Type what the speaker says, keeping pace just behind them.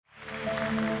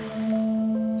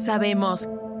Sabemos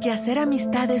que hacer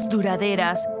amistades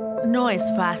duraderas no es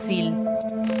fácil.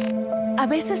 A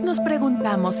veces nos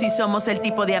preguntamos si somos el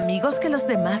tipo de amigos que los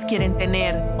demás quieren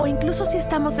tener, o incluso si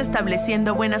estamos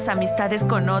estableciendo buenas amistades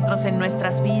con otros en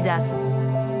nuestras vidas.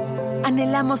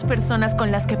 Anhelamos personas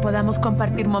con las que podamos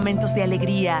compartir momentos de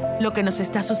alegría. Lo que nos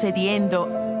está sucediendo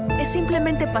es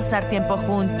simplemente pasar tiempo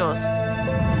juntos.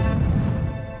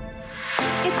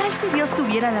 ¿Qué tal si Dios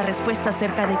tuviera la respuesta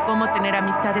acerca de cómo tener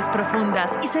amistades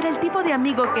profundas y ser el tipo de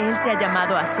amigo que Él te ha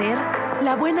llamado a ser?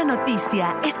 La buena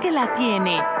noticia es que la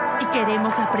tiene y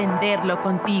queremos aprenderlo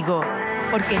contigo,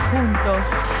 porque juntos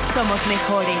somos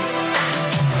mejores.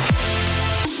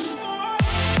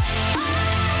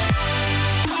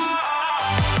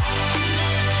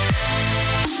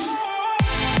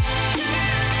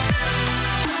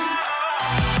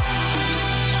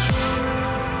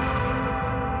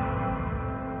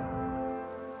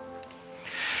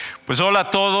 Pues hola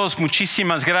a todos,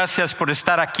 muchísimas gracias por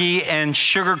estar aquí en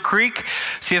Sugar Creek.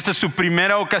 Si esta es tu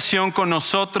primera ocasión con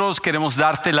nosotros, queremos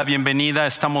darte la bienvenida.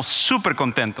 Estamos súper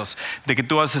contentos de que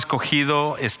tú has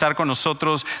escogido estar con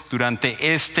nosotros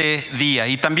durante este día.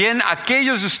 Y también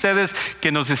aquellos de ustedes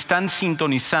que nos están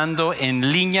sintonizando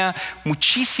en línea,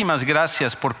 muchísimas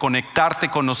gracias por conectarte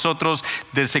con nosotros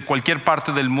desde cualquier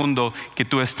parte del mundo que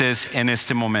tú estés en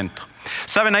este momento.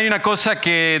 Saben, hay una cosa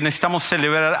que necesitamos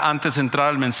celebrar antes de entrar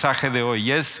al mensaje de hoy,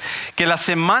 y es que la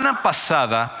semana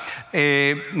pasada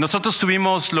nosotros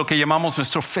tuvimos lo que llamamos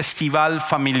nuestro festival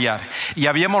familiar, y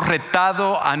habíamos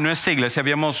retado a nuestra iglesia,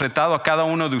 habíamos retado a cada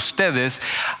uno de ustedes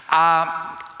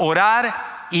a orar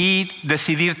y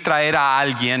decidir traer a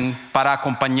alguien para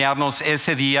acompañarnos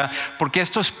ese día, porque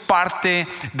esto es parte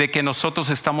de que nosotros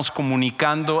estamos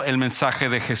comunicando el mensaje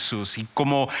de Jesús. Y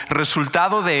como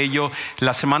resultado de ello,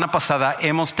 la semana pasada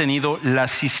hemos tenido la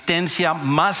asistencia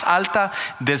más alta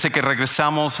desde que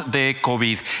regresamos de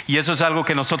COVID. Y eso es algo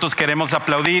que nosotros queremos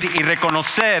aplaudir y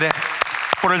reconocer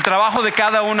por el trabajo de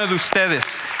cada uno de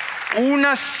ustedes.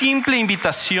 Una simple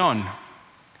invitación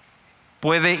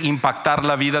puede impactar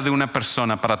la vida de una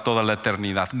persona para toda la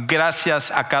eternidad. Gracias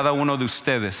a cada uno de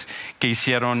ustedes que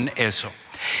hicieron eso.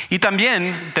 Y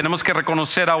también tenemos que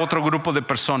reconocer a otro grupo de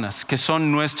personas que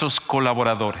son nuestros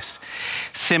colaboradores.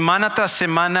 Semana tras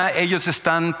semana ellos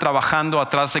están trabajando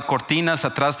atrás de cortinas,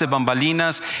 atrás de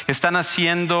bambalinas, están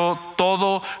haciendo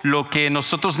todo lo que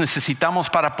nosotros necesitamos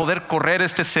para poder correr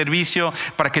este servicio,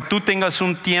 para que tú tengas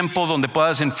un tiempo donde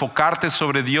puedas enfocarte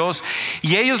sobre Dios.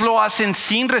 Y ellos lo hacen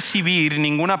sin recibir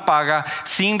ninguna paga,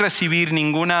 sin recibir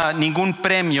ningún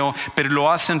premio, pero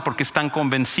lo hacen porque están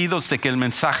convencidos de que el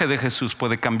mensaje de Jesús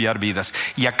puede cambiar vidas.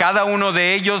 Y a cada uno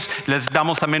de ellos les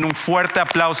damos también un fuerte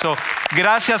aplauso.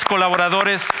 Gracias,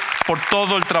 colaboradores, por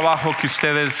todo el trabajo que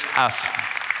ustedes hacen.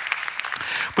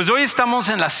 Pues hoy estamos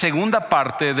en la segunda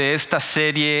parte de esta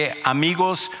serie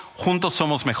Amigos, Juntos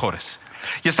Somos Mejores.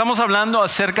 Y estamos hablando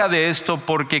acerca de esto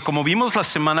porque, como vimos la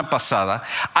semana pasada,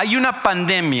 hay una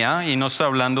pandemia, y no estoy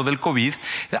hablando del COVID,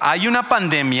 hay una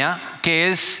pandemia que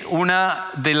es una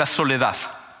de la soledad.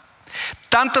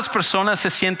 Tantas personas se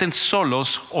sienten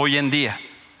solos hoy en día.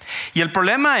 Y el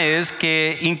problema es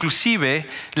que inclusive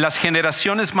las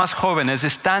generaciones más jóvenes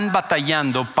están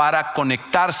batallando para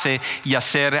conectarse y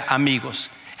hacer amigos.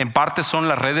 En parte son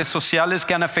las redes sociales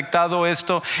que han afectado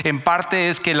esto. En parte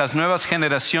es que las nuevas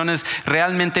generaciones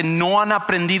realmente no han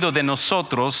aprendido de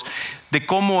nosotros de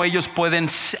cómo ellos pueden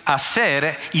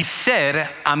hacer y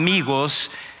ser amigos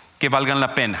que valgan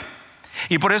la pena.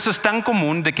 Y por eso es tan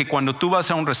común de que cuando tú vas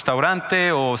a un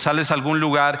restaurante o sales a algún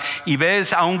lugar y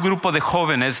ves a un grupo de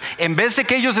jóvenes, en vez de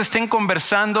que ellos estén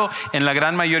conversando, en la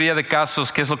gran mayoría de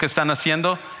casos, ¿qué es lo que están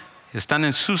haciendo? Están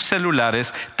en sus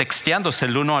celulares, texteándose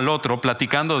el uno al otro,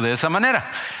 platicando de esa manera.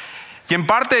 Y en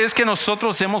parte es que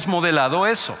nosotros hemos modelado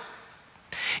eso.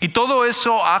 Y todo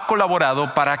eso ha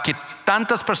colaborado para que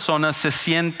tantas personas se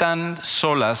sientan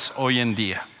solas hoy en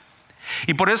día.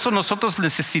 Y por eso nosotros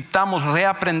necesitamos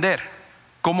reaprender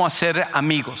cómo hacer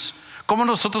amigos, cómo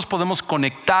nosotros podemos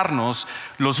conectarnos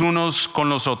los unos con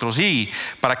los otros. Y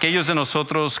para aquellos de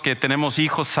nosotros que tenemos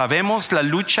hijos, sabemos la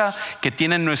lucha que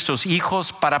tienen nuestros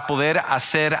hijos para poder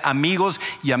hacer amigos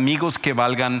y amigos que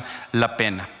valgan la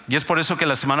pena. Y es por eso que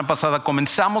la semana pasada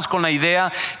comenzamos con la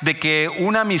idea de que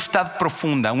una amistad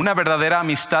profunda, una verdadera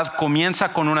amistad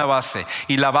comienza con una base,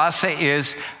 y la base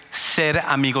es ser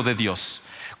amigo de Dios.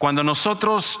 Cuando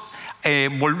nosotros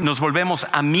nos volvemos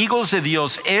amigos de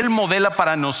Dios, Él modela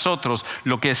para nosotros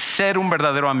lo que es ser un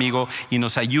verdadero amigo y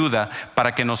nos ayuda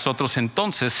para que nosotros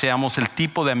entonces seamos el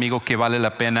tipo de amigo que vale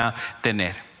la pena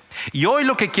tener. Y hoy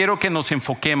lo que quiero que nos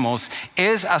enfoquemos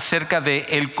es acerca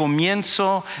del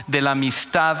comienzo de la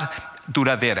amistad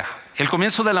duradera. el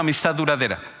comienzo de la amistad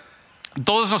duradera.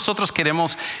 Todos nosotros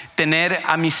queremos tener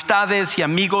amistades y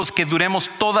amigos que duremos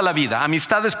toda la vida,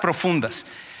 amistades profundas.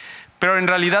 Pero en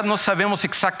realidad no sabemos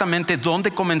exactamente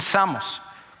dónde comenzamos.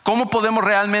 ¿Cómo podemos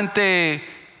realmente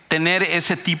tener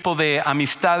ese tipo de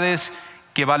amistades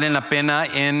que valen la pena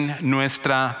en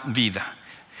nuestra vida?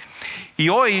 Y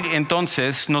hoy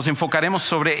entonces nos enfocaremos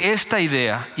sobre esta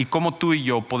idea y cómo tú y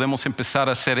yo podemos empezar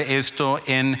a hacer esto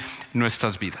en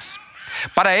nuestras vidas.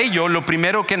 Para ello, lo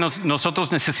primero que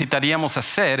nosotros necesitaríamos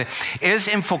hacer es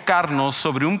enfocarnos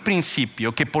sobre un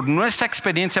principio que por nuestra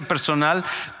experiencia personal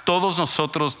todos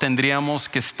nosotros tendríamos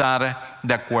que estar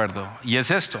de acuerdo. Y es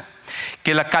esto,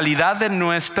 que la calidad de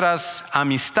nuestras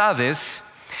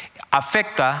amistades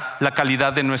afecta la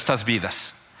calidad de nuestras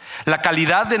vidas. La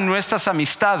calidad de nuestras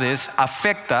amistades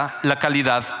afecta la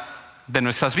calidad de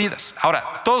nuestras vidas.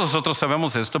 Ahora, todos nosotros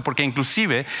sabemos esto porque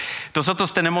inclusive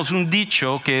nosotros tenemos un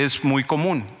dicho que es muy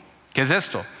común, que es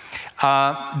esto: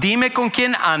 dime con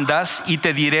quién andas y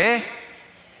te diré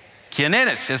quién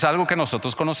eres. Es algo que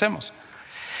nosotros conocemos.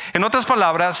 En otras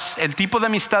palabras, el tipo de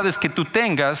amistades que tú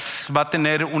tengas va a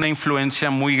tener una influencia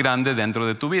muy grande dentro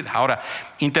de tu vida. Ahora,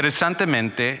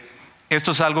 interesantemente,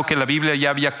 esto es algo que la Biblia ya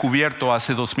había cubierto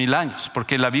hace 2000 años,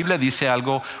 porque la Biblia dice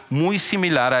algo muy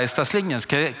similar a estas líneas.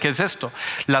 ¿Qué es esto?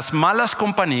 Las malas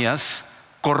compañías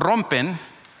corrompen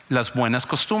las buenas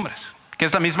costumbres, que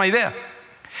es la misma idea.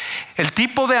 El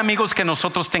tipo de amigos que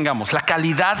nosotros tengamos, la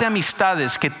calidad de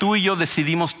amistades que tú y yo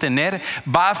decidimos tener,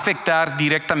 va a afectar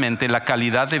directamente la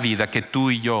calidad de vida que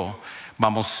tú y yo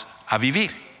vamos a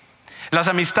vivir. Las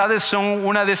amistades son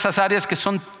una de esas áreas que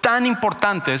son tan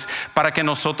importantes para que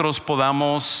nosotros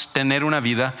podamos tener una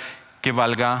vida que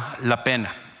valga la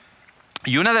pena.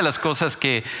 Y una de las cosas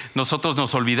que nosotros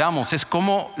nos olvidamos es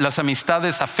cómo las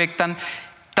amistades afectan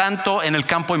tanto en el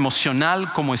campo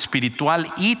emocional como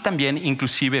espiritual y también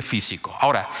inclusive físico.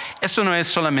 Ahora, esto no es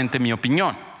solamente mi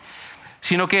opinión,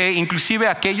 sino que inclusive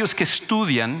aquellos que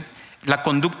estudian la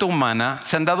conducta humana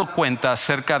se han dado cuenta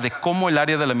acerca de cómo el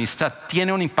área de la amistad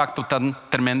tiene un impacto tan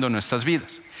tremendo en nuestras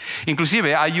vidas.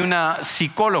 Inclusive hay una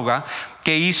psicóloga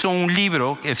que hizo un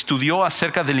libro, estudió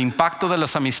acerca del impacto de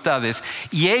las amistades,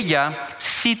 y ella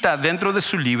cita dentro de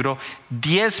su libro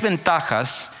 10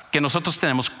 ventajas que nosotros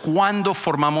tenemos cuando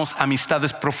formamos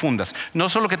amistades profundas. No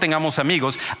solo que tengamos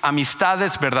amigos,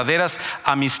 amistades verdaderas,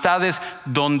 amistades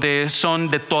donde son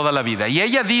de toda la vida. Y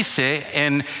ella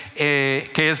dice,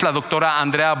 que es la doctora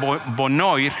Andrea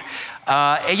Bonoir,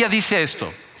 ella dice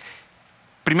esto: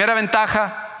 primera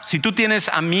ventaja, si tú tienes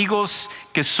amigos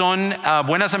que son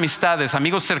buenas amistades,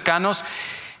 amigos cercanos,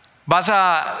 vas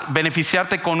a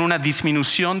beneficiarte con una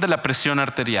disminución de la presión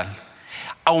arterial,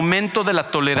 aumento de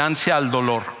la tolerancia al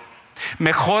dolor,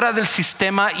 mejora del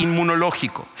sistema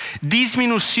inmunológico,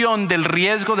 disminución del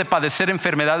riesgo de padecer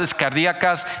enfermedades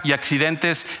cardíacas y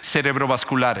accidentes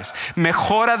cerebrovasculares,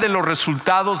 mejora de los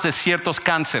resultados de ciertos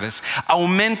cánceres,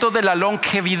 aumento de la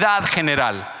longevidad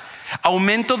general,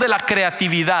 aumento de la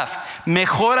creatividad,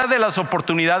 mejora de las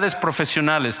oportunidades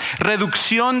profesionales,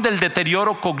 reducción del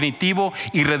deterioro cognitivo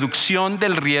y reducción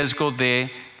del riesgo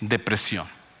de depresión.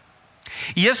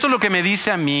 Y esto lo que me dice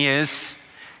a mí es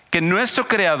que nuestro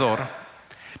Creador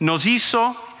nos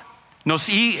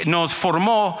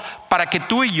formó para que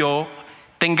tú y yo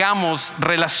tengamos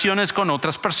relaciones con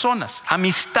otras personas,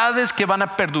 amistades que van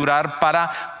a perdurar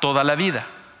para toda la vida.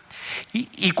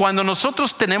 Y cuando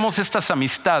nosotros tenemos estas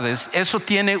amistades, eso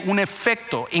tiene un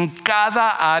efecto en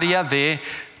cada área de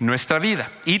nuestra vida.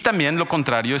 Y también lo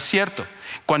contrario es cierto.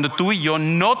 Cuando tú y yo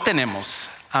no tenemos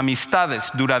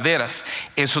amistades duraderas,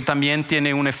 eso también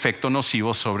tiene un efecto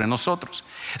nocivo sobre nosotros.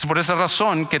 Es por esa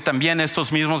razón que también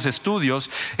estos mismos estudios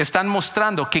están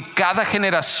mostrando que cada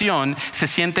generación se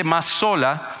siente más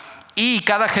sola y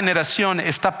cada generación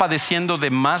está padeciendo de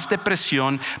más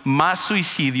depresión, más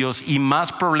suicidios y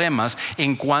más problemas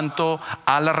en cuanto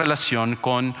a la relación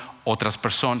con otras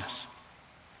personas.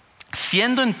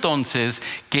 Siendo entonces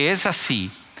que es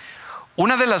así,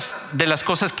 una de las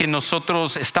cosas que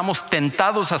nosotros estamos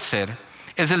tentados a hacer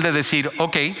es el de decir: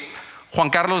 ok, Juan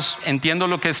Carlos, entiendo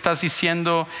lo que estás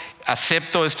diciendo,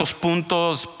 acepto estos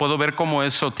puntos, puedo ver cómo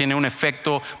eso tiene un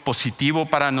efecto positivo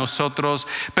para nosotros,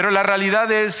 pero la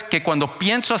realidad es que cuando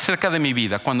pienso acerca de mi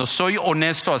vida, cuando soy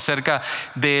honesto acerca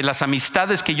de las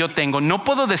amistades que yo tengo, no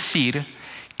puedo decir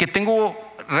que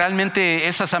tengo realmente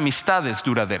esas amistades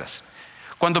duraderas.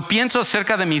 Cuando pienso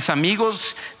acerca de mis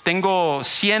amigos, tengo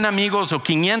 100 amigos o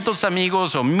 500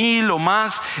 amigos o 1000 o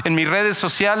más en mis redes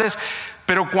sociales,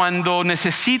 pero cuando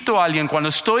necesito a alguien, cuando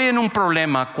estoy en un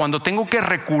problema, cuando tengo que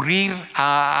recurrir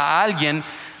a alguien,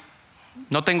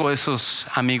 no tengo esos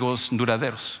amigos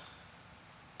duraderos.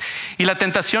 Y la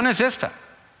tentación es esta,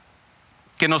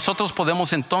 que nosotros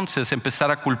podemos entonces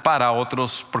empezar a culpar a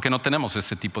otros porque no tenemos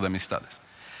ese tipo de amistades.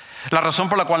 La razón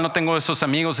por la cual no tengo esos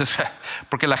amigos es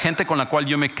porque la gente con la cual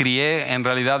yo me crié en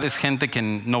realidad es gente que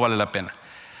no vale la pena.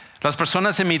 Las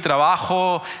personas en mi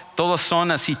trabajo, todas son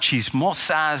así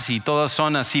chismosas y todas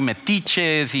son así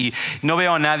metiches y no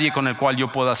veo a nadie con el cual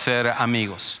yo pueda ser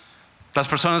amigos. Las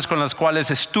personas con las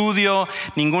cuales estudio,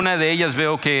 ninguna de ellas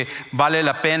veo que vale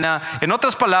la pena. En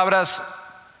otras palabras,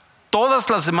 todas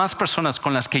las demás personas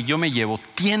con las que yo me llevo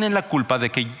tienen la culpa de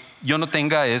que yo no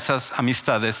tenga esas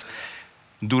amistades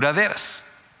duraderas.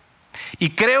 Y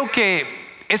creo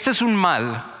que este es un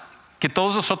mal que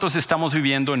todos nosotros estamos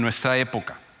viviendo en nuestra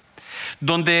época,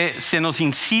 donde se nos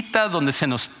incita, donde se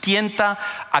nos tienta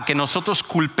a que nosotros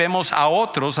culpemos a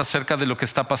otros acerca de lo que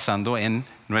está pasando en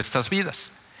nuestras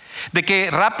vidas. De que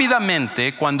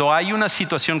rápidamente, cuando hay una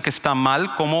situación que está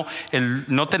mal, como el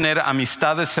no tener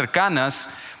amistades cercanas,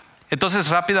 entonces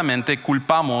rápidamente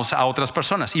culpamos a otras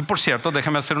personas. Y por cierto,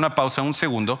 déjame hacer una pausa un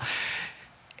segundo.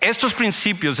 Estos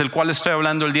principios del cual estoy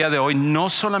hablando el día de hoy no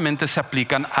solamente se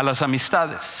aplican a las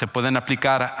amistades, se pueden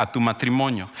aplicar a tu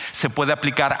matrimonio, se puede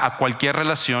aplicar a cualquier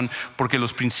relación porque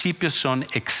los principios son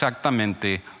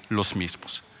exactamente los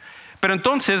mismos. Pero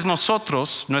entonces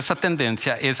nuestra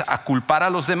tendencia es a culpar a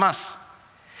los demás.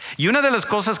 Y una de las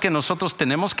cosas que nosotros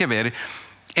tenemos que ver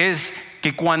es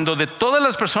que cuando de todas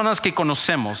las personas que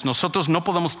conocemos nosotros no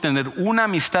podemos tener una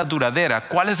amistad duradera,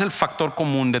 ¿cuál es el factor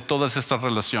común de todas estas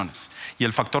relaciones? Y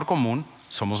el factor común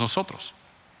somos nosotros.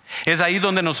 Es ahí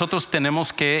donde nosotros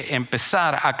tenemos que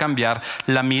empezar a cambiar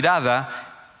la mirada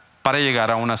para llegar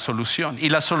a una solución. Y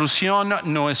la solución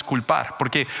no es culpar,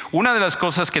 porque una de las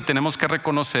cosas que tenemos que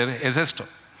reconocer es esto,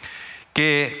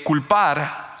 que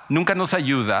culpar nunca nos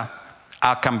ayuda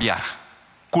a cambiar.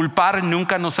 Culpar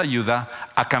nunca nos ayuda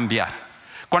a cambiar.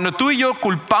 Cuando tú y yo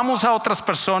culpamos a otras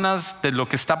personas de lo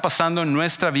que está pasando en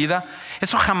nuestra vida,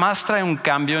 eso jamás trae un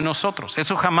cambio en nosotros.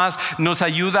 Eso jamás nos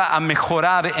ayuda a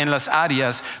mejorar en las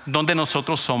áreas donde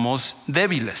nosotros somos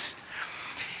débiles.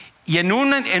 Y en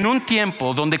un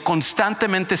tiempo donde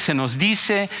constantemente se nos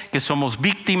dice que somos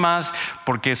víctimas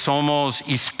porque somos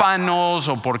hispanos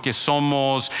o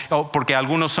porque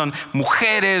algunos son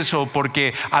mujeres o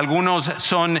porque algunos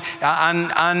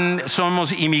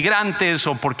somos inmigrantes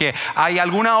o porque hay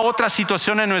alguna otra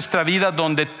situación en nuestra vida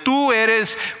donde tú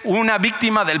eres una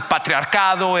víctima del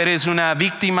patriarcado, eres una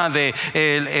víctima de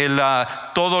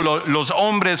todos los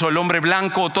hombres o el hombre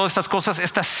blanco, todas estas cosas,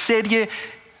 esta serie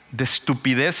de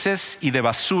estupideces y de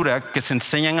basura que se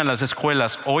enseñan en las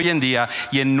escuelas hoy en día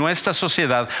y en nuestra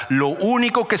sociedad, lo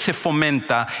único que se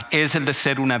fomenta es el de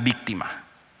ser una víctima.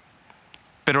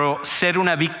 Pero ser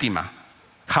una víctima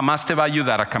jamás te va a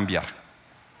ayudar a cambiar.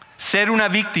 Ser una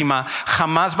víctima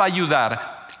jamás va a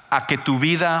ayudar a que tu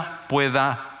vida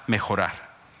pueda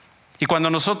mejorar. Y cuando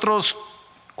nosotros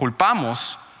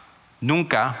culpamos,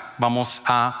 nunca vamos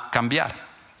a cambiar.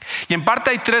 Y en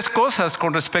parte hay tres cosas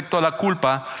con respecto a la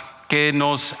culpa que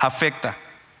nos afecta.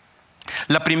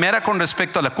 La primera con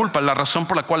respecto a la culpa, la razón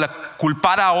por la cual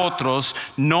culpar a otros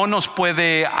no nos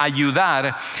puede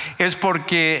ayudar es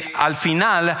porque al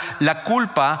final la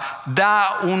culpa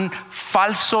da un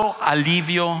falso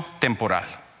alivio temporal.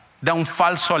 Da un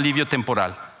falso alivio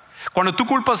temporal. Cuando tú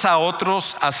culpas a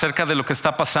otros acerca de lo que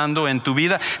está pasando en tu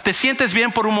vida, te sientes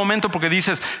bien por un momento porque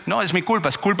dices, no, es mi culpa,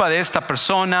 es culpa de esta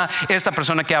persona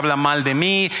que habla mal de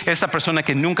mí, esta persona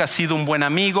que nunca ha sido un buen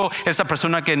amigo, esta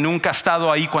persona que nunca ha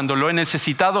estado ahí cuando lo he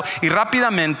necesitado, y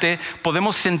rápidamente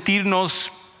podemos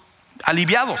sentirnos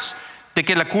aliviados de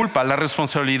que la culpa, la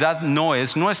responsabilidad no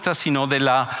es nuestra, sino de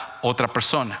la otra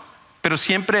persona. Pero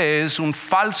siempre es un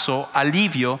falso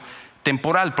alivio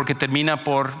temporal porque termina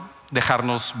por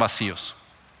dejarnos vacíos.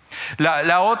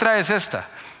 La otra es esta,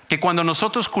 que cuando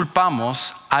nosotros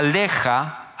culpamos,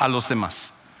 aleja a los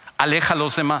demás. Aleja a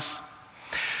los demás.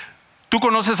 Tú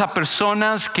conoces a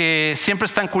personas que siempre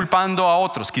están culpando a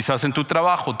otros, quizás en tu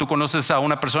trabajo. Tú conoces a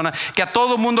una persona que a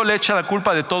todo mundo le echa la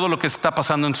culpa de todo lo que está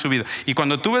pasando en su vida. Y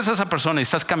cuando tú ves a esa persona y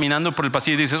estás caminando por el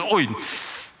pasillo y dices, uy,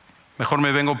 mejor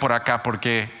me vengo por acá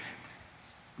porque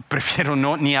prefiero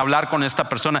ni hablar con esta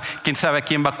persona. ¿Quién sabe a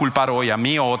quién va a culpar hoy? ¿A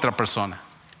mí o a otra persona?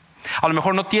 A lo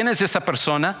mejor no tienes esa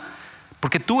persona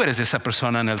porque tú eres esa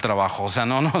persona en el trabajo. O sea,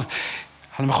 no,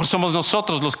 a lo mejor somos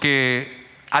nosotros los que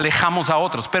alejamos a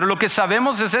otros. Pero lo que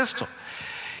sabemos es esto,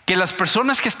 que las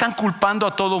personas que están culpando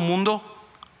a todo mundo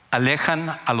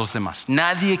alejan a los demás.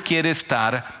 Nadie quiere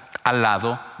estar al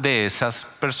lado de esas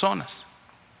personas.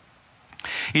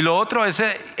 Y lo otro es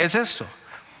esto,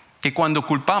 que cuando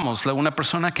culpamos, una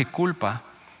persona que culpa,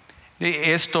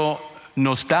 esto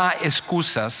nos da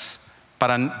excusas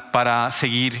para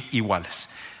seguir iguales.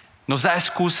 Nos da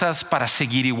excusas para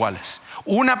seguir iguales.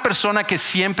 Una persona que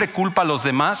siempre culpa a los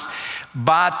demás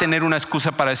va a tener una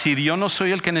excusa para decir: yo no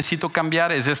soy el que necesito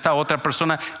cambiar, es esta otra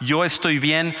persona, yo estoy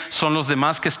bien, son los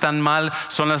demás que están mal,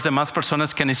 son las demás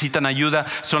personas que necesitan ayuda,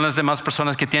 son las demás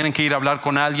personas que tienen que ir a hablar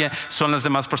con alguien, son las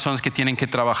demás personas que tienen que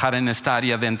trabajar en esta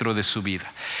área dentro de su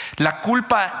vida. La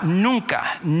culpa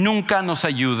nunca nos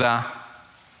ayuda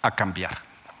a cambiar.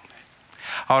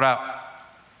 Ahora,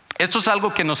 esto es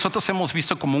algo que nosotros hemos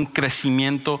visto como un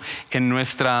crecimiento en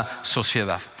nuestra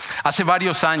sociedad. Hace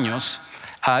varios años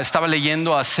estaba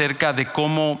leyendo acerca de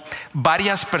cómo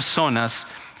varias personas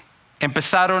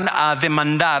empezaron a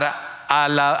demandar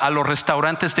a los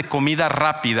restaurantes de comida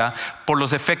rápida por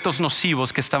los efectos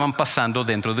nocivos que estaban pasando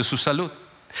dentro de su salud.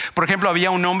 Por ejemplo, había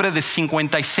un hombre de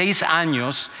 56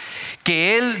 años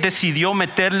que él decidió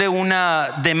meterle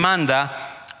una demanda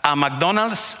a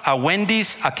McDonald's, a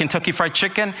Wendy's, a Kentucky Fried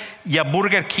Chicken y a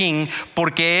Burger King,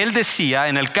 porque él decía,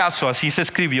 en el caso así se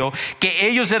escribió, que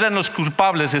ellos eran los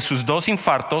culpables de sus 2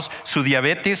 infartos, su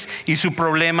diabetes y su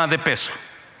problema de peso.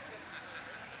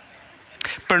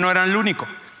 Pero no eran el único.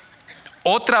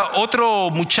 Otro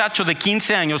muchacho de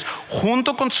 15 años,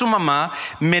 junto con su mamá,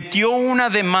 metió una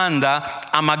demanda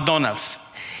a McDonald's.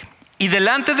 Y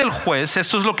delante del juez,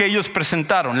 esto es lo que ellos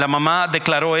presentaron. La mamá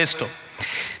declaró esto: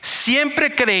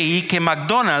 siempre creí que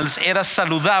McDonald's era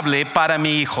saludable para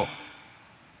mi hijo.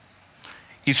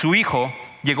 Y su hijo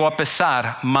llegó a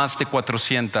pesar más de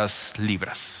 400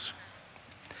 libras.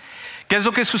 ¿Qué es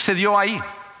lo que sucedió ahí?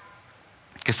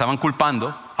 Que estaban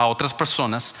culpando a otras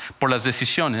personas por las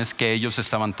decisiones que ellos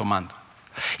estaban tomando.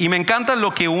 Y me encanta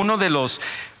lo que uno de los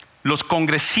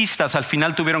congresistas al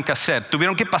final tuvieron que hacer.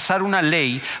 Tuvieron que pasar una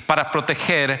ley para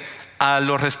proteger a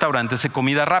los restaurantes de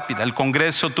comida rápida. El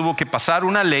Congreso tuvo que pasar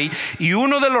una ley y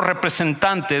uno de los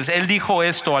representantes, él dijo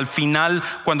esto al final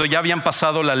cuando ya habían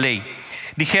pasado la ley.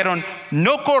 Dijeron: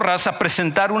 no corras a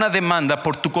presentar una demanda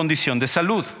por tu condición de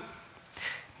salud.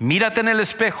 Mírate en el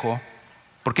espejo,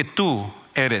 porque tú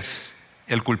eres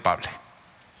el culpable.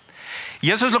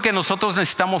 Y eso es lo que nosotros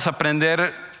necesitamos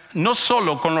aprender, no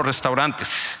solo con los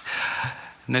restaurantes.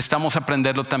 Necesitamos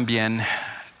aprenderlo también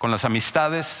con las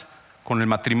amistades, con el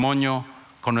matrimonio,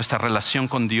 con nuestra relación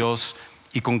con Dios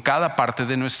y con cada parte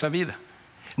de nuestra vida.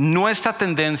 Nuestra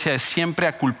tendencia es siempre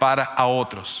a culpar a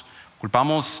otros.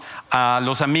 Culpamos a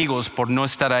los amigos por no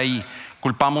estar ahí.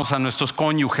 Culpamos a nuestros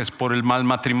cónyuges por el mal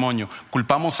matrimonio.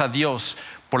 Culpamos a Dios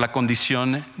por la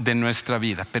condición de nuestra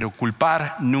vida. Pero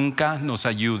culpar nunca nos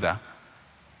ayuda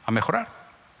a mejorar.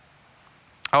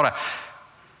 Ahora,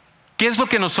 ¿qué es lo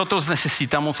que nosotros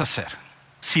necesitamos hacer?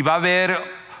 Si va a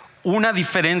haber una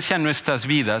diferencia en nuestras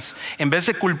vidas, en vez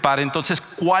de culpar, entonces,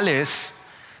 ¿cuál es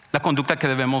la conducta que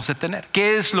debemos de tener?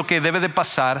 ¿Qué es lo que debe de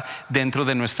pasar dentro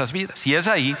de nuestras vidas? Y es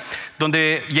ahí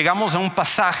donde llegamos a un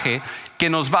pasaje que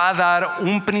nos va a dar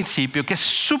un principio que es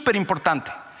súper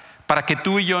importante para que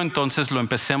tú y yo entonces lo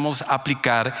empecemos a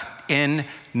aplicar en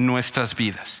nuestras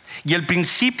vidas. Y el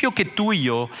principio que tú y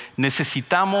yo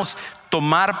necesitamos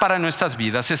tomar para nuestras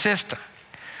vidas es esta: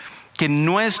 que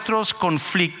nuestros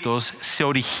conflictos se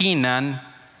originan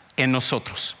en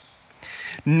nosotros.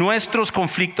 Nuestros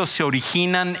conflictos se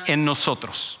originan en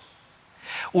nosotros.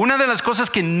 Una de las cosas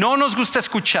que no nos gusta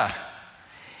escuchar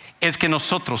es que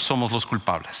nosotros somos los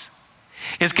culpables.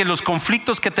 Es que los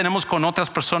conflictos que tenemos con otras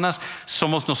personas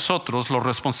somos nosotros los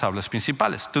responsables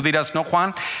principales. Tú dirás: no,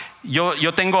 Juan,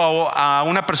 yo tengo a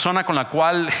una persona con la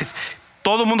cual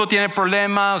todo el mundo tiene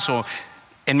problemas, o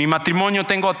en mi matrimonio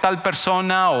tengo a tal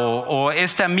persona, o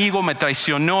este amigo me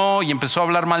traicionó y empezó a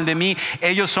hablar mal de mí.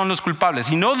 Ellos son los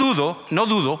culpables. Y no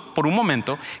dudo por un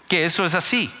momento que eso es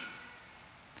así.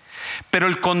 Pero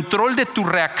el control de tu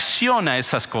reacción a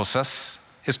esas cosas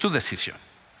es tu decisión.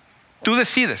 Tú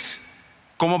decides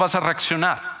cómo vas a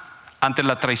reaccionar ante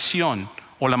la traición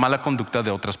o la mala conducta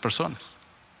de otras personas.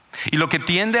 Y lo que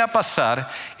tiende a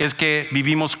pasar es que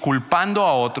vivimos culpando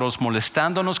a otros,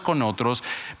 molestándonos con otros,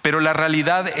 pero la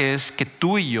realidad es que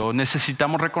tú y yo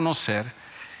necesitamos reconocer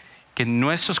que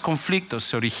nuestros conflictos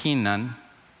se originan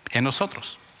en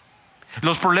nosotros.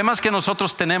 Los problemas que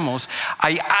nosotros tenemos,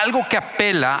 hay algo que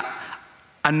apela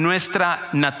a nuestra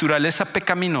naturaleza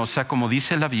pecaminosa, como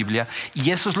dice la Biblia,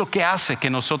 y eso es lo que hace que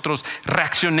nosotros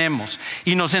reaccionemos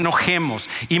y nos enojemos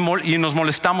y nos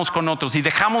molestamos con otros y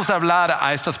dejamos de hablar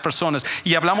a estas personas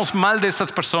y hablamos mal de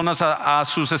estas personas a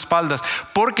sus espaldas,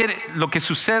 porque lo que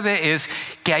sucede es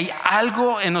que hay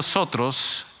algo en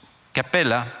nosotros que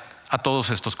apela a todos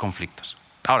estos conflictos.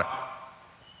 Ahora,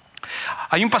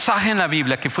 hay un pasaje en la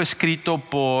Biblia que fue escrito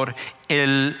por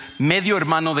el medio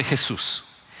hermano de Jesús.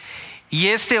 Y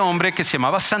este hombre que se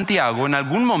llamaba Santiago en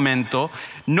algún momento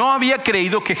no había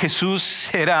creído que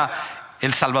Jesús era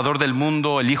el Salvador del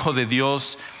mundo, el Hijo de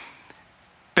Dios.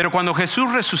 Pero cuando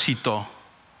Jesús resucitó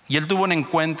y él tuvo un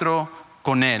encuentro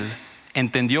con él,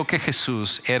 entendió que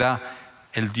Jesús era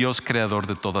el Dios creador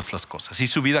de todas las cosas y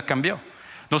su vida cambió.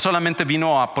 No solamente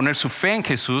vino a poner su fe en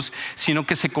Jesús, sino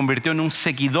que se convirtió en un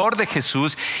seguidor de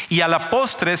Jesús y a la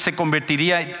postre se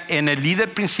convertiría en el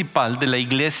líder principal de la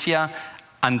iglesia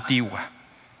antigua.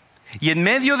 Y en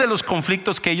medio de los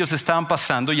conflictos que ellos estaban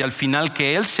pasando y al final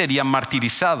que él sería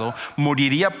martirizado,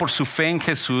 moriría por su fe en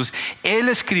Jesús, él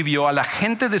escribió a la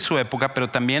gente de su época, pero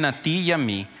también a ti y a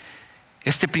mí,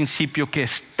 este principio que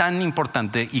es tan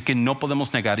importante y que no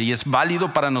podemos negar y es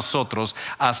válido para nosotros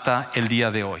hasta el día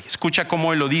de hoy. Escucha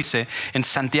cómo él lo dice en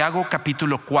Santiago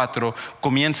capítulo 4,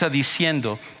 comienza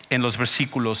diciendo en los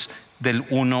versículos del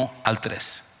 1 al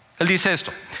 3. Él dice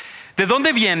esto: ¿de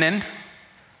dónde vienen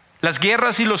las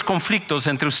guerras y los conflictos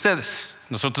entre ustedes?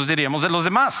 Nosotros diríamos de los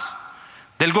demás,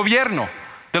 del gobierno,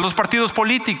 de los partidos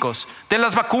políticos, de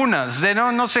las vacunas, de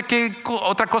no sé qué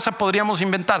otra cosa podríamos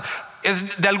inventar.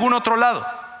 Es de algún otro lado.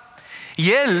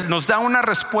 Y él nos da una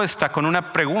respuesta con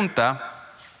una pregunta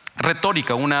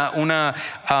retórica, una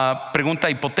pregunta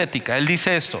hipotética. Él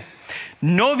dice esto: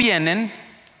 ¿no vienen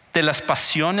de las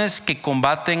pasiones que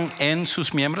combaten en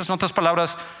sus miembros? En otras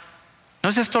palabras, ¿no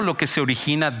es esto lo que se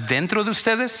origina dentro de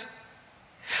ustedes?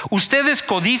 Ustedes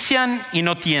codician y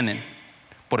no tienen,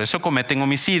 por eso cometen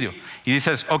homicidio. Y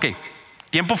dices, ok,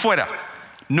 tiempo fuera,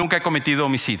 nunca he cometido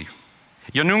homicidio.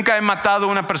 Yo nunca he matado a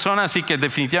una persona, así que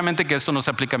definitivamente que esto no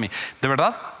se aplica a mí. ¿De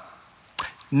verdad?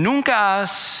 ¿Nunca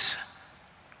has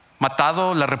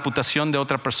matado la reputación de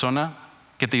otra persona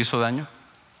que te hizo daño?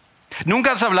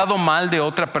 ¿Nunca has hablado mal de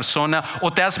otra persona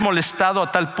o te has molestado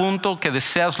a tal punto que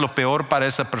deseas lo peor para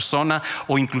esa persona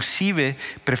o inclusive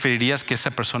preferirías que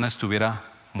esa persona estuviera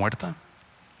muerta?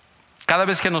 Cada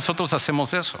vez que nosotros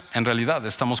hacemos eso, en realidad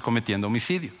estamos cometiendo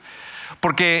homicidio.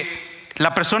 Porque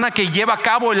la persona que lleva a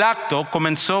cabo el acto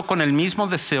comenzó con el mismo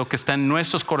deseo que está en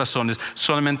nuestros corazones,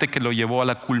 solamente que lo llevó a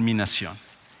la culminación.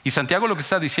 Y Santiago lo que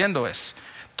está diciendo es,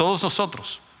 todos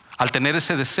nosotros, al tener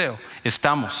ese deseo,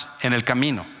 estamos en el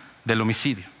camino del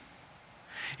homicidio.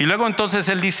 Y luego entonces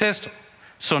él dice esto: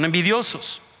 son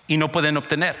envidiosos y no pueden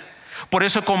obtener, por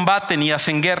eso combaten y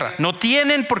hacen guerra. No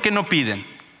tienen porque no piden,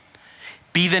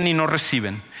 piden y no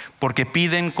reciben, porque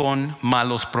piden con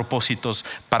malos propósitos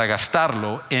para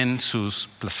gastarlo en sus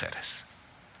placeres.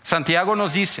 Santiago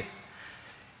nos dice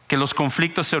que los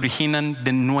conflictos se originan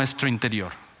de nuestro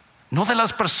interior, no de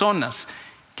las personas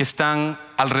que están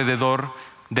alrededor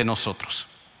de nosotros.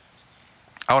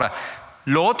 Ahora,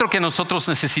 lo otro que nosotros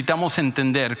necesitamos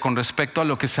entender con respecto a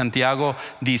lo que Santiago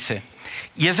dice,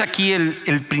 y es aquí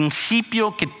el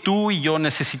principio que tú y yo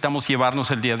necesitamos llevarnos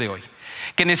el día de hoy,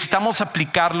 que necesitamos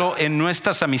aplicarlo en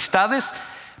nuestras amistades,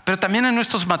 pero también en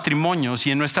nuestros matrimonios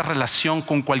y en nuestra relación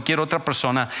con cualquier otra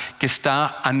persona que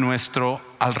está a nuestro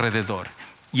alrededor.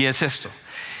 Y es esto: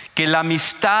 que la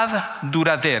amistad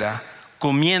duradera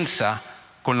comienza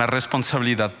con la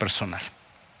responsabilidad personal.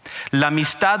 La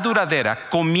amistad duradera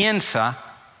comienza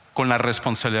con la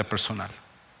responsabilidad personal.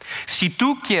 Si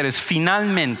tú quieres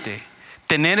finalmente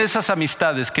tener esas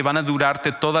amistades que van a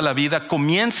durarte toda la vida,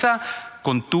 comienza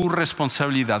con tu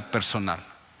responsabilidad personal.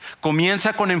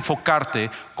 Comienza con enfocarte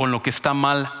con lo que está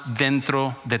mal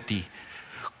dentro de ti,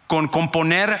 con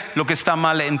componer lo que está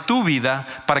mal en tu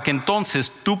vida para que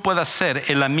entonces tú puedas ser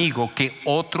el amigo que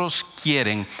otros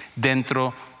quieren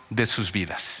dentro de sus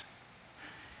vidas.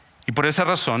 Y por esa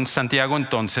razón Santiago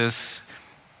entonces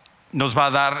nos va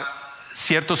a dar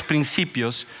ciertos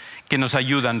principios que nos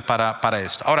ayudan para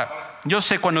esto. Ahora, yo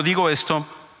sé, cuando digo esto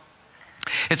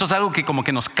es algo que como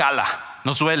que nos cala,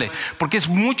 nos duele, porque es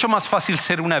mucho más fácil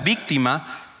ser una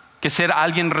víctima que ser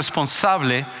alguien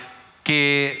responsable,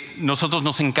 que nosotros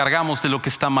nos encargamos de lo que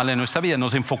está mal en nuestra vida.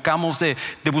 Nos enfocamos de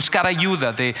buscar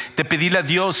ayuda, de pedirle a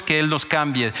Dios que Él nos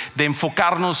cambie, de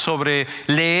enfocarnos sobre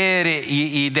leer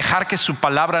y dejar que su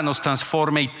palabra nos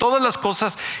transforme y todas las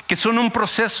cosas que son un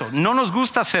proceso. No nos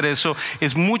gusta hacer eso.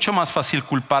 Es mucho más fácil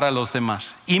culpar a los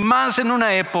demás, y más en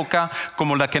una época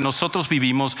como la que nosotros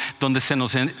vivimos, donde se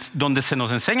nos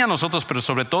enseña a nosotros, pero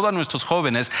sobre todo a nuestros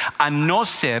jóvenes, a no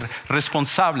ser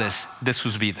responsables de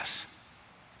sus vidas.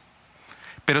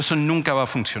 Pero eso nunca va a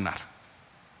funcionar.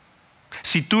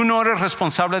 Si tú no eres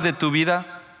responsable de tu vida,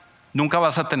 nunca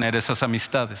vas a tener esas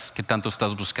amistades que tanto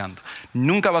estás buscando.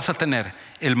 Nunca vas a tener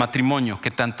el matrimonio que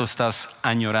tanto estás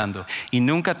añorando. Y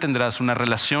nunca tendrás una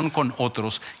relación con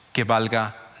otros que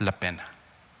valga la pena.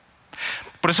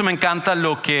 Por eso me encanta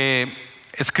lo que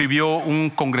escribió un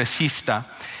congresista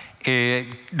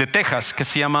de Texas que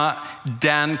se llama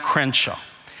Dan Crenshaw.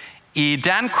 Y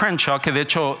Dan Crenshaw, que de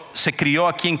hecho se crió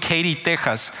aquí en Katy,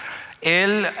 Texas,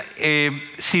 él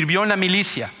sirvió en la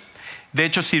milicia. De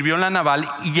hecho, sirvió en la naval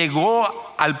y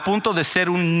llegó al punto de ser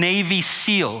un Navy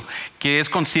SEAL, que es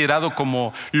considerado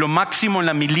como lo máximo en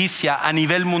la milicia a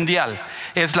nivel mundial.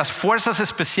 Es las fuerzas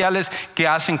especiales que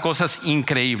hacen cosas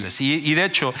increíbles. Y de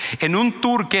hecho, en un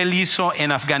tour que él hizo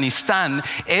en Afganistán,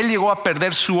 él llegó a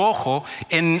perder su ojo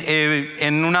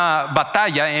en una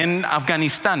batalla en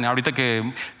Afganistán. Ahorita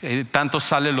que tanto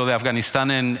sale lo de Afganistán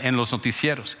en los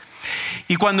noticieros.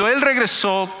 Y cuando él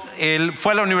regresó, él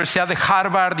fue a la Universidad de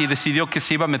Harvard y decidió que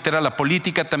se iba a meter a la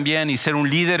política también y ser un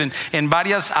líder en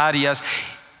varias áreas.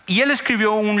 Y él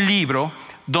escribió un libro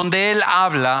donde él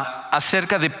habla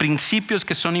acerca de principios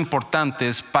que son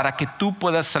importantes para que tú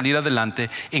puedas salir adelante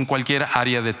en cualquier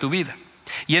área de tu vida.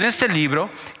 Y en este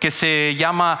libro, que se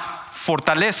llama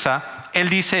Fortaleza, él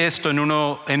dice esto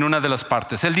en una de las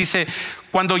partes. Él dice,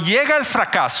 cuando llega el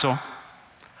fracaso,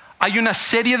 hay una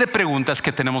serie de preguntas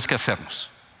que tenemos que hacernos.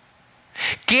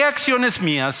 ¿Qué acciones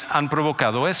mías han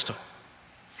provocado esto?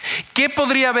 ¿Qué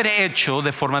podría haber hecho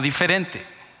de forma diferente?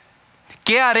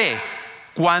 ¿Qué haré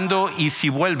cuando y si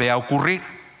vuelve a ocurrir?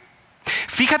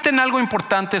 Fíjate en algo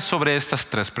importante sobre estas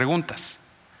tres preguntas.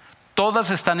 Todas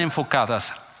están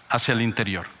enfocadas hacia el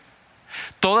interior.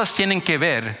 Todas tienen que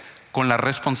ver con la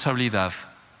responsabilidad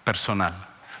personal.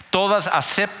 Todas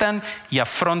aceptan y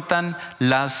afrontan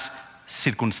las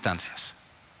circunstancias.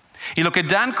 Y lo que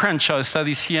Dan Crenshaw está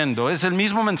diciendo es el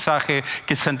mismo mensaje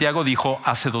que Santiago dijo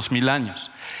hace 2000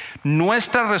 años.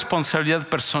 Nuestra responsabilidad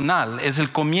personal es el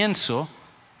comienzo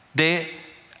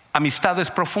de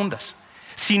amistades profundas.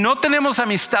 Si no tenemos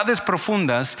amistades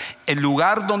profundas, el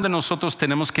lugar donde nosotros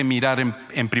tenemos que mirar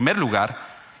en primer lugar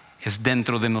es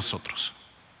dentro de nosotros.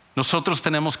 Nosotros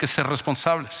tenemos que ser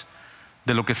responsables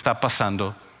de lo que está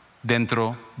pasando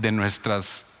dentro de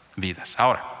nuestras vidas.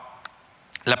 Ahora,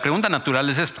 la pregunta natural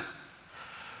es esta: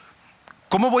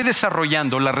 ¿cómo voy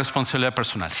desarrollando la responsabilidad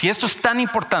personal? Si esto es tan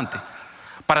importante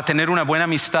para tener una buena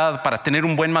amistad, para tener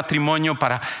un buen matrimonio,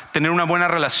 para tener una buena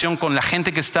relación con la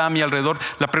gente que está a mi alrededor,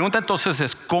 la pregunta entonces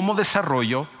es: ¿cómo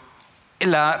desarrollo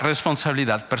la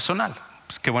responsabilidad personal?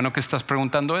 Pues qué bueno que estás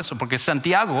preguntando eso, porque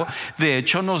Santiago de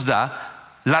hecho nos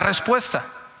da la respuesta.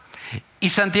 Y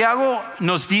Santiago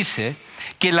nos dice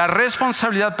que la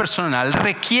responsabilidad personal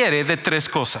requiere de tres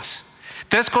cosas.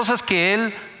 Tres cosas que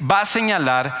él va a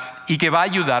señalar y que va a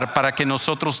ayudar para que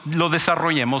nosotros lo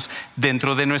desarrollemos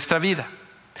dentro de nuestra vida.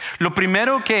 Lo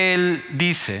primero que él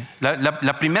dice,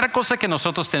 la primera cosa que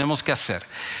nosotros tenemos que hacer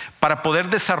para poder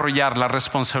desarrollar la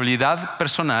responsabilidad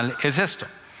personal es esto: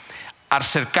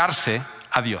 acercarse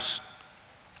a Dios.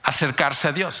 Acercarse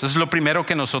a Dios. Es lo primero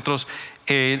que nosotros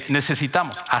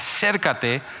necesitamos.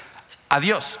 Acércate a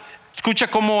Dios. Escucha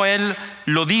cómo él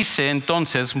lo dice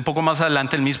entonces, un poco más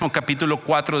adelante, el mismo capítulo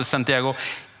 4 de Santiago.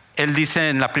 Él dice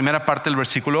en la primera parte del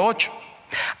versículo 8: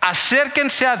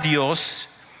 acérquense a Dios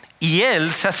y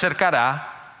Él se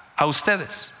acercará a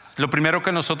ustedes. Lo primero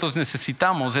que nosotros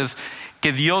necesitamos es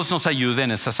que Dios nos ayude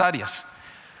en esas áreas.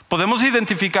 Podemos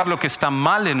identificar lo que está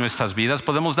mal en nuestras vidas,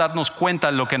 podemos darnos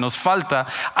cuenta de lo que nos falta,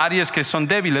 áreas que son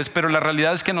débiles, pero la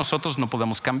realidad es que nosotros no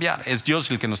podemos cambiar. Es Dios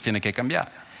el que nos tiene que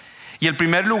cambiar. Y el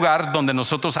primer lugar donde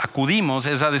nosotros acudimos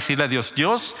es a decirle a Dios: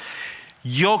 Dios,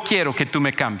 yo quiero que tú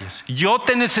me cambies. Yo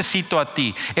te necesito a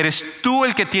ti. Eres tú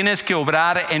el que tienes que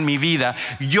obrar en mi vida.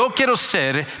 Yo quiero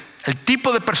ser el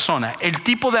tipo de persona, el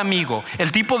tipo de amigo,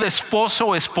 el tipo de esposo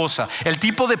o esposa, el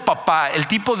tipo de papá, el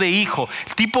tipo de hijo,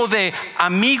 el tipo de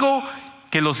amigo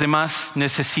que los demás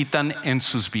necesitan en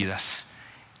sus vidas.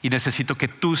 Y necesito que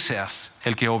tú seas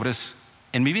el que obres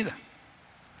en mi vida.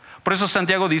 Por eso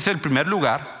Santiago dice: el primer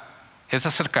lugar es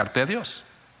acercarte a Dios.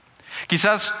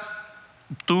 Quizás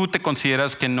tú te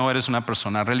consideras que no eres una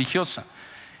persona religiosa.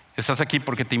 Estás aquí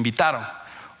porque te invitaron,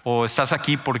 o estás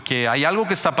aquí porque hay algo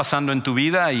que está pasando en tu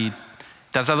vida y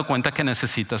te has dado cuenta que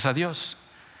necesitas a Dios.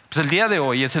 Pues el día de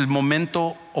hoy es el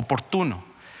momento oportuno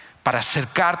para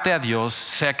acercarte a Dios,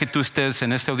 sea que tú estés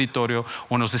en este auditorio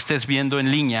o nos estés viendo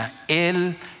en línea.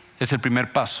 Él es el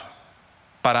primer paso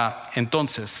para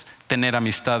entonces tener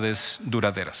amistades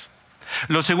duraderas.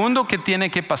 Lo segundo que tiene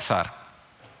que pasar,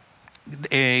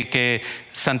 que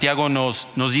Santiago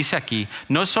nos dice aquí,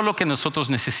 no es solo que nosotros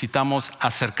necesitamos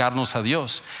acercarnos a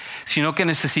Dios, sino que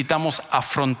necesitamos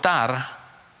afrontar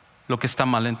lo que está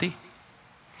mal en ti.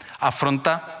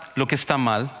 Afronta lo que está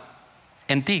mal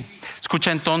en ti.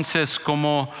 Escucha entonces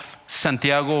cómo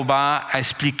Santiago va a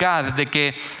explicar de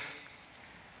que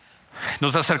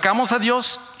nos acercamos a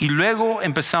Dios y luego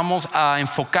empezamos a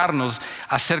enfocarnos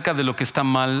acerca de lo que está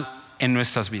mal en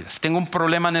nuestras vidas. Tengo un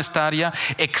problema en esta área,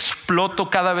 exploto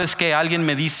cada vez que alguien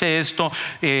me dice esto,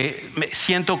 me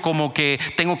siento como que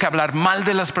tengo que hablar mal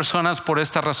de las personas por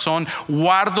esta razón,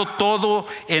 guardo todo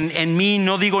en mí,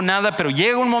 no digo nada, pero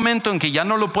llega un momento en que ya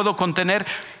no lo puedo contener.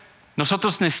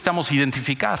 Nosotros necesitamos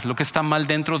identificar lo que está mal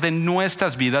dentro de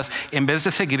nuestras vidas en vez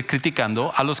de seguir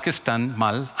criticando a los que están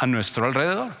mal a nuestro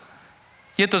alrededor.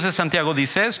 Y entonces Santiago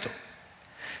dice esto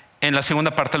en la segunda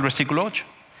parte del versículo 8: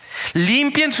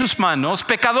 limpien sus manos,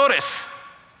 pecadores.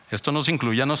 Esto nos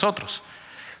incluye a nosotros.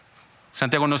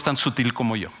 Santiago no es tan sutil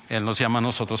como yo, él nos llama a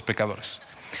nosotros pecadores.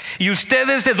 Y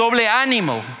ustedes de doble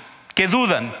ánimo que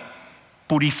dudan,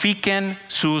 purifiquen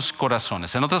sus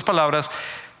corazones. En otras palabras,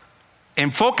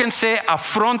 enfóquense,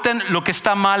 afronten lo que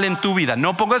está mal en tu vida.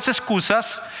 No pongas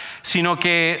excusas, sino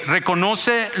que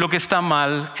reconoce lo que está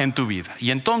mal en tu vida.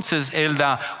 Y entonces él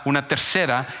da una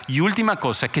tercera y última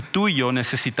cosa que tú y yo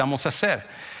necesitamos hacer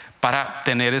para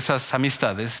tener esas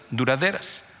amistades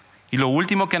duraderas. Y lo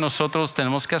último que nosotros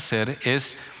tenemos que hacer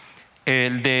es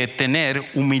el de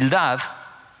tener humildad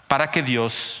para que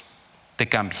Dios te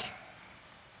cambie.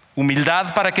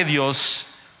 Humildad para que Dios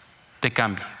te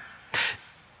cambie.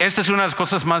 Esta es una de las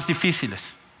cosas más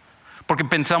difíciles, porque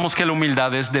pensamos que la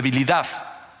humildad es debilidad.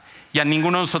 Y a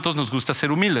ninguno de nosotros nos gusta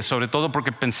ser humildes, sobre todo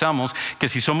porque pensamos que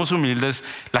si somos humildes,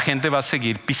 la gente va a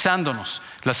seguir pisándonos,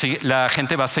 la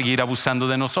gente va a seguir abusando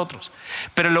de nosotros.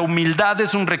 Pero la humildad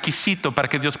es un requisito para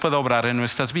que Dios pueda obrar en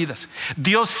nuestras vidas.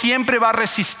 Dios siempre va a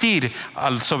resistir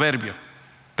al soberbio,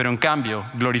 pero en cambio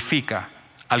glorifica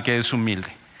al que es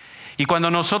humilde. Y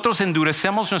cuando nosotros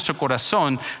endurecemos nuestro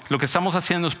corazón, lo que estamos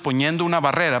haciendo es poniendo una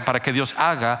barrera para que Dios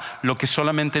haga lo que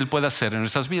solamente Él puede hacer en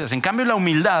nuestras vidas. En cambio, la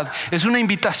humildad es una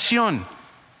invitación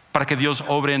para que Dios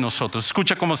obre en nosotros.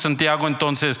 Escucha cómo Santiago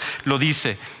entonces lo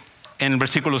dice en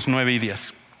versículos 9 y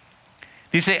 10.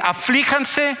 Dice: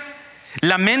 aflíjanse,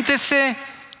 lamentense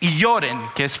y lloren,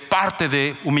 que es parte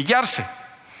de humillarse.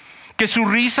 Que su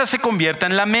risa se convierta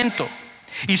en lamento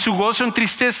y su gozo en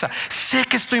tristeza. Sé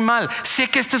que estoy mal, sé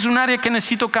que este es un área que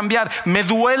necesito cambiar, me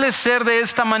duele ser de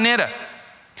esta manera.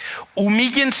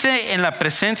 Humíllense en la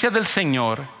presencia del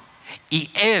Señor y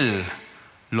Él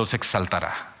los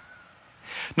exaltará.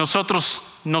 Nosotros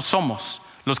no somos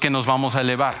los que nos vamos a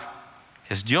elevar,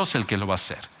 es Dios el que lo va a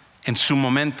hacer en su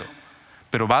momento,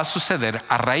 pero va a suceder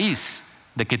a raíz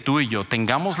de que tú y yo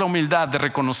tengamos la humildad de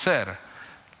reconocer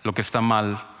lo que está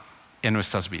mal en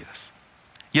nuestras vidas.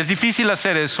 Y es difícil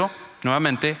hacer eso,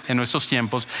 nuevamente, en nuestros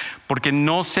tiempos, porque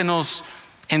no se nos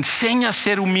enseña a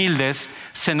ser humildes,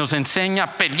 se nos enseña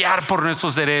a pelear por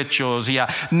nuestros derechos y a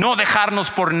no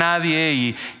dejarnos por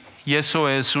nadie. Y eso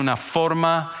es una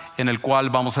forma en la cual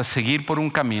vamos a seguir por un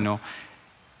camino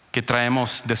que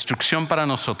traemos destrucción para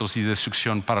nosotros y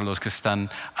destrucción para los que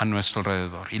están a nuestro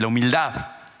alrededor. Y la humildad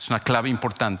es una clave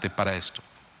importante para esto.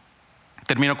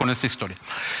 Termino con esta historia.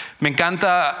 Me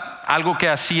encanta algo que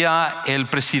hacía el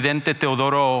presidente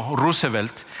Teodoro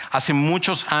Roosevelt hace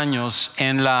muchos años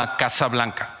en la Casa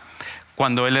Blanca,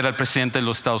 cuando él era el presidente de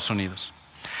los Estados Unidos.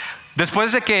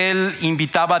 Después de que él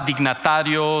invitaba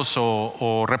dignatarios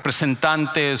o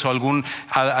representantes o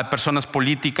a personas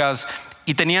políticas,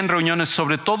 y tenían reuniones,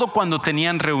 sobre todo cuando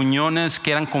tenían reuniones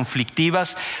que eran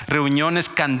conflictivas, reuniones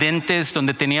candentes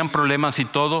donde tenían problemas y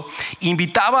todo,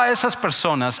 invitaba a esas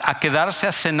personas a quedarse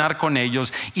a cenar con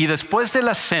ellos, y después de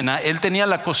la cena él tenía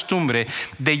la costumbre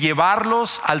de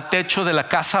llevarlos al techo de la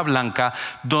Casa Blanca,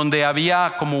 donde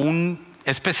había como una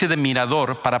especie de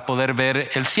mirador para poder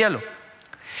ver el cielo.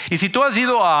 Y si tú has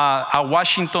ido a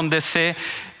Washington DC,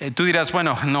 tú dirás,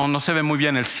 bueno, no se ve muy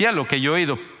bien el cielo, que yo he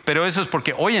ido. Pero eso es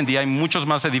porque hoy en día hay muchos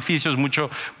más edificios,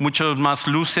 muchos más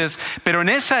luces. Pero en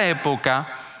esa época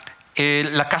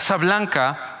la Casa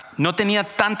Blanca no tenía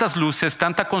tantas luces,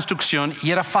 tanta construcción,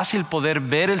 y era fácil poder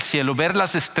ver el cielo, ver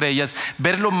las estrellas,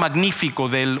 ver lo magnífico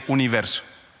del universo.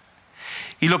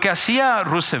 Y lo que hacía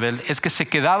Roosevelt es que se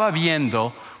quedaba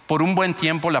viendo por un buen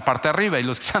tiempo la parte de arriba, y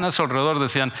los que están a su alrededor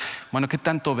decían, bueno, ¿qué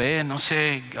tanto ve? No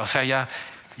sé, o sea, ya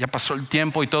pasó el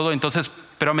tiempo y todo. Entonces,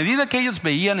 pero a medida que ellos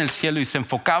veían el cielo y se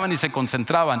enfocaban y se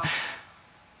concentraban,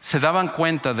 se daban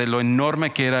cuenta de lo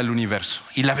enorme que era el universo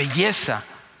y la belleza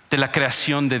de la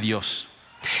creación de Dios.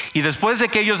 Y después de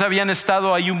que ellos habían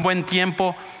estado ahí un buen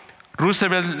tiempo,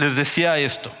 Roosevelt les decía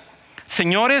esto: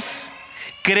 señores,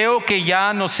 creo que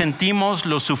ya nos sentimos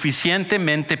lo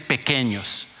suficientemente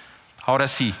pequeños. Ahora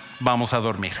sí, vamos a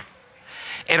dormir.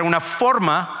 Era una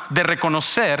forma de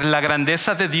reconocer la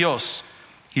grandeza de Dios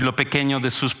y lo pequeño de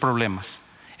sus problemas.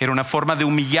 Era una forma de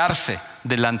humillarse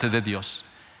delante de Dios.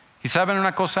 ¿Y saben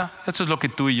una cosa? Eso es lo que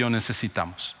tú y yo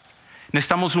necesitamos.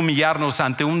 Necesitamos humillarnos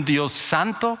ante un Dios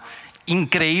santo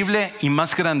increíble y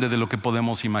más grande de lo que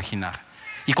podemos imaginar.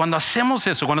 Y cuando hacemos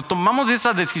eso, cuando tomamos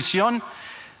esa decisión,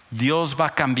 Dios va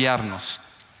a cambiarnos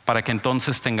para que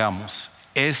entonces tengamos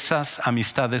esas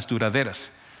amistades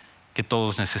duraderas que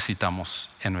todos necesitamos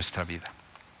en nuestra vida.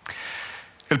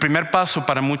 El primer paso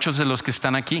para muchos de los que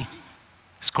están aquí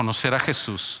es conocer a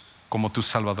Jesús como tu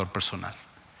Salvador personal.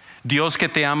 Dios, que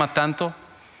te ama tanto,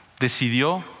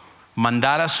 decidió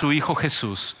mandar a su Hijo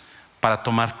Jesús para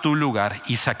tomar tu lugar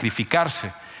y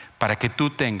sacrificarse para que tú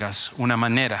tengas una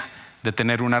manera de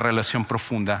tener una relación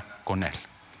profunda con Él.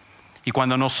 Y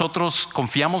cuando nosotros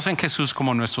confiamos en Jesús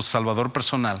como nuestro Salvador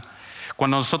personal,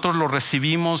 cuando nosotros lo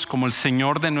recibimos como el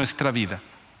Señor de nuestra vida,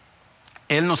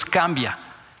 Él nos cambia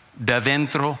de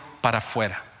adentro para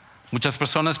afuera. Muchas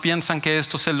personas piensan que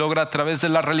esto se logra a través de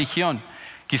la religión,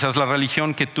 quizás la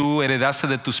religión que tú heredaste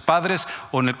de tus padres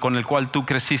o con el cual tú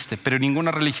creciste, pero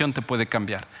ninguna religión te puede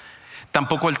cambiar.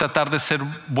 Tampoco el tratar de ser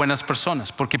buenas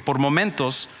personas, porque por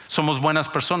momentos somos buenas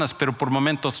personas, pero por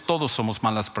momentos todos somos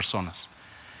malas personas.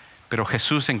 Pero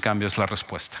Jesús, en cambio, es la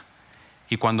respuesta.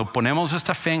 Y cuando ponemos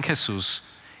esta fe en Jesús,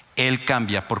 Él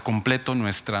cambia por completo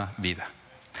nuestra vida.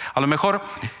 A lo mejor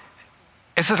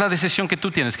esa es la decisión que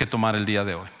tú tienes que tomar el día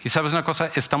de hoy. Y sabes una cosa,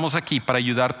 estamos aquí para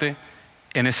ayudarte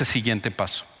en ese siguiente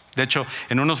paso. De hecho,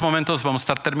 en unos momentos vamos a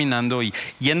estar terminando y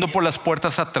yendo por las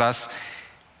puertas atrás,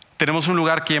 tenemos un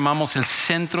lugar que llamamos el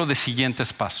centro de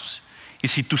siguientes pasos. Y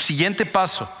si tu siguiente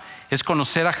paso es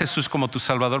conocer a Jesús como tu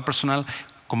Salvador personal,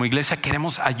 como iglesia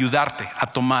queremos ayudarte a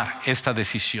tomar esta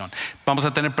decisión. Vamos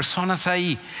a tener personas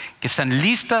ahí que están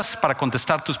listas para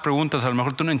contestar tus preguntas. A lo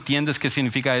mejor tú no entiendes qué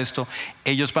significa esto.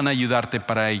 Ellos van a ayudarte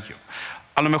para ello.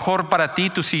 A lo mejor para ti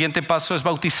tu siguiente paso es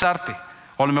bautizarte.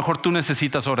 O a lo mejor tú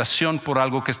necesitas oración por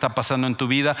algo que está pasando en tu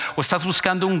vida. O estás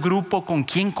buscando un grupo con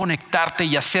quien conectarte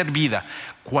y hacer vida.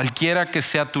 Cualquiera que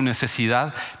sea tu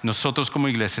necesidad, nosotros como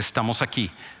iglesia estamos aquí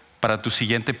para tu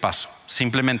siguiente paso.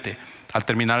 Simplemente al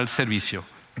terminar el servicio,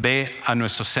 ve a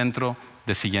nuestro centro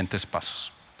de siguientes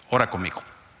pasos. Ora conmigo.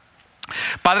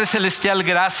 Padre Celestial,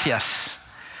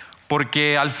 gracias,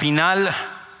 porque al final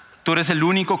tú eres el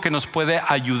único que nos puede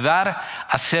ayudar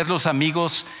a ser los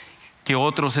amigos que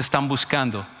otros están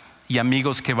buscando y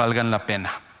amigos que valgan la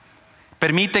pena.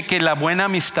 Permite que la buena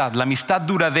amistad, la amistad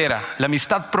duradera, la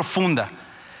amistad profunda,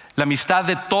 la amistad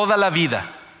de toda la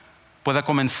vida pueda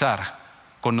comenzar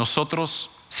con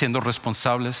nosotros siendo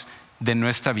responsables de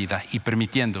nuestra vida y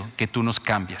permitiendo que tú nos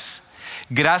cambies.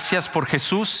 Gracias por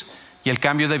Jesús y el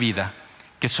cambio de vida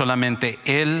que solamente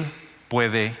Él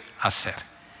puede hacer.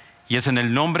 Y es en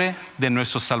el nombre de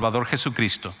nuestro Salvador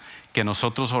Jesucristo que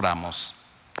nosotros oramos.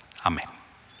 Amén.